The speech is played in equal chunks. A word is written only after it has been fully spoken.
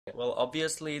Well,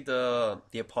 obviously the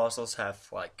apostles have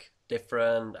like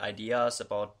different ideas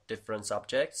about different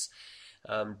subjects.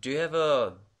 Do you have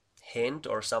a hint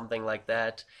or something like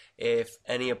that? If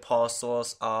any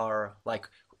apostles are like,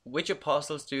 which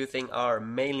apostles do you think are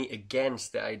mainly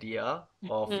against the idea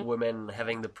of Mhm. women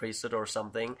having the priesthood or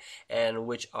something, and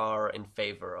which are in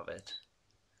favor of it?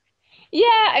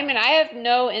 Yeah, I mean, I have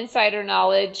no insider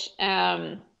knowledge.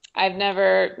 I've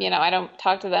never, I don't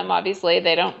talk to them, obviously.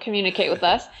 They don't communicate with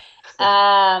us.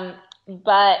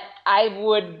 But I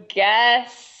would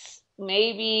guess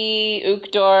maybe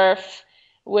Uchtdorf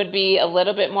would be a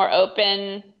little bit more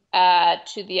open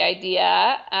to the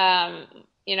idea.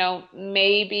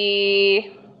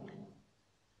 Maybe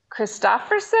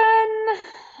Christofferson.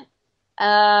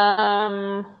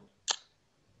 Um,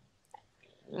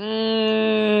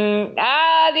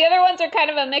 the other ones are kind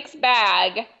of a mixed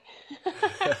bag.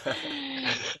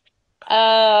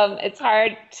 It's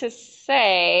hard to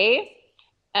say.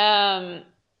 Um,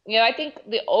 I think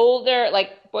the older,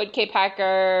 like Boyd K.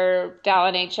 Packer,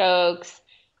 Dallin H. Oaks,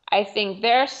 I think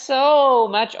they're so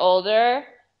much older.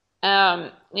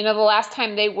 The last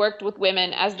time they worked with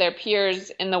women as their peers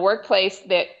in the workplace,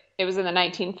 that it was in the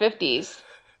 1950s.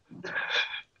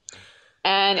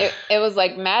 And it was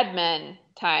like Mad Men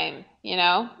time,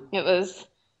 It was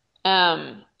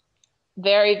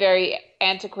very, very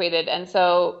antiquated. And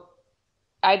so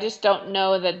I just don't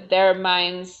know that their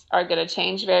minds are going to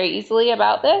change very easily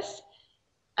about this.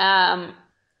 Um,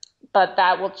 but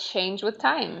that will change with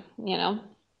time.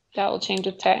 That will change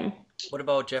with time. What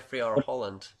about Jeffrey R.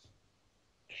 Holland?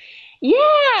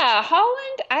 Yeah,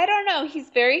 Holland, I don't know. He's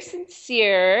very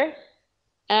sincere.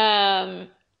 Um,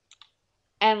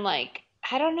 and like,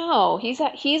 I don't know. He's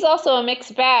also a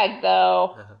mixed bag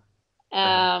though.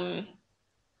 Um,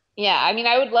 yeah, I mean,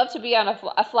 I would love to be on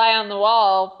a fly on the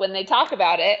wall when they talk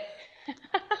about it.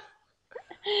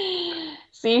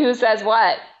 See who says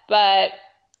what. But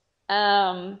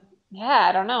yeah,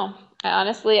 I don't know. I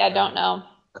honestly don't know.